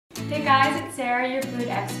Hey guys, it's Sarah, your food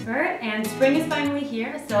expert, and spring is finally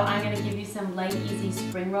here, so I'm going to give you some light, easy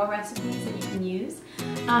spring roll recipes that you can use.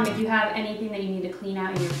 If you have anything that you need to clean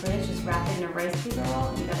out in your fridge, just wrap it in a rice paper roll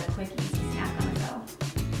and you got a quick, easy snack on the go.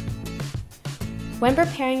 When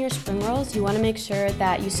preparing your spring rolls, you want to make sure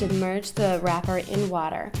that you submerge the wrapper in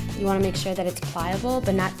water. You want to make sure that it's pliable,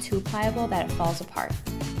 but not too pliable that it falls apart.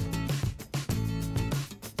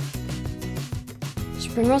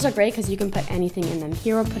 Spring rolls are great because you can put anything in them.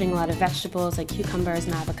 Here we're putting a lot of vegetables like cucumbers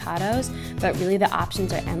and avocados, but really the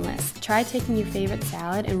options are endless. Try taking your favorite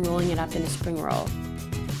salad and rolling it up in a spring roll.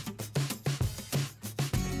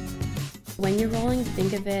 When you're rolling,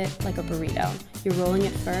 think of it like a burrito. You're rolling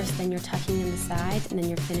it first, then you're tucking in the sides, and then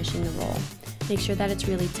you're finishing the roll. Make sure that it's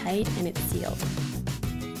really tight and it's sealed.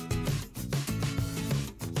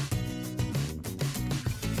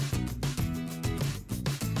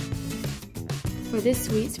 For this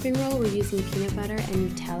sweet spring roll, we're using peanut butter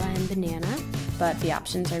and Nutella and banana, but the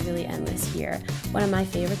options are really endless here. One of my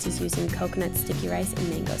favorites is using coconut sticky rice and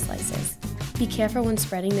mango slices. Be careful when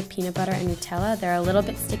spreading the peanut butter and Nutella. They're a little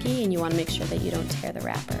bit sticky and you want to make sure that you don't tear the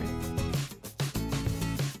wrapper.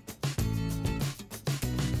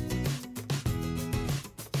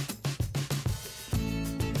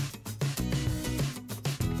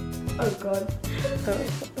 Oh god.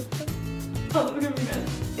 Oh, look at me, man.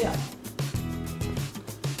 Yeah.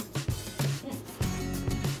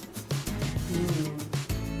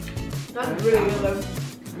 That's really good though.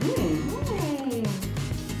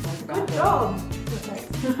 Good job.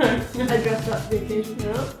 I dressed up the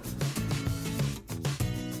occasion.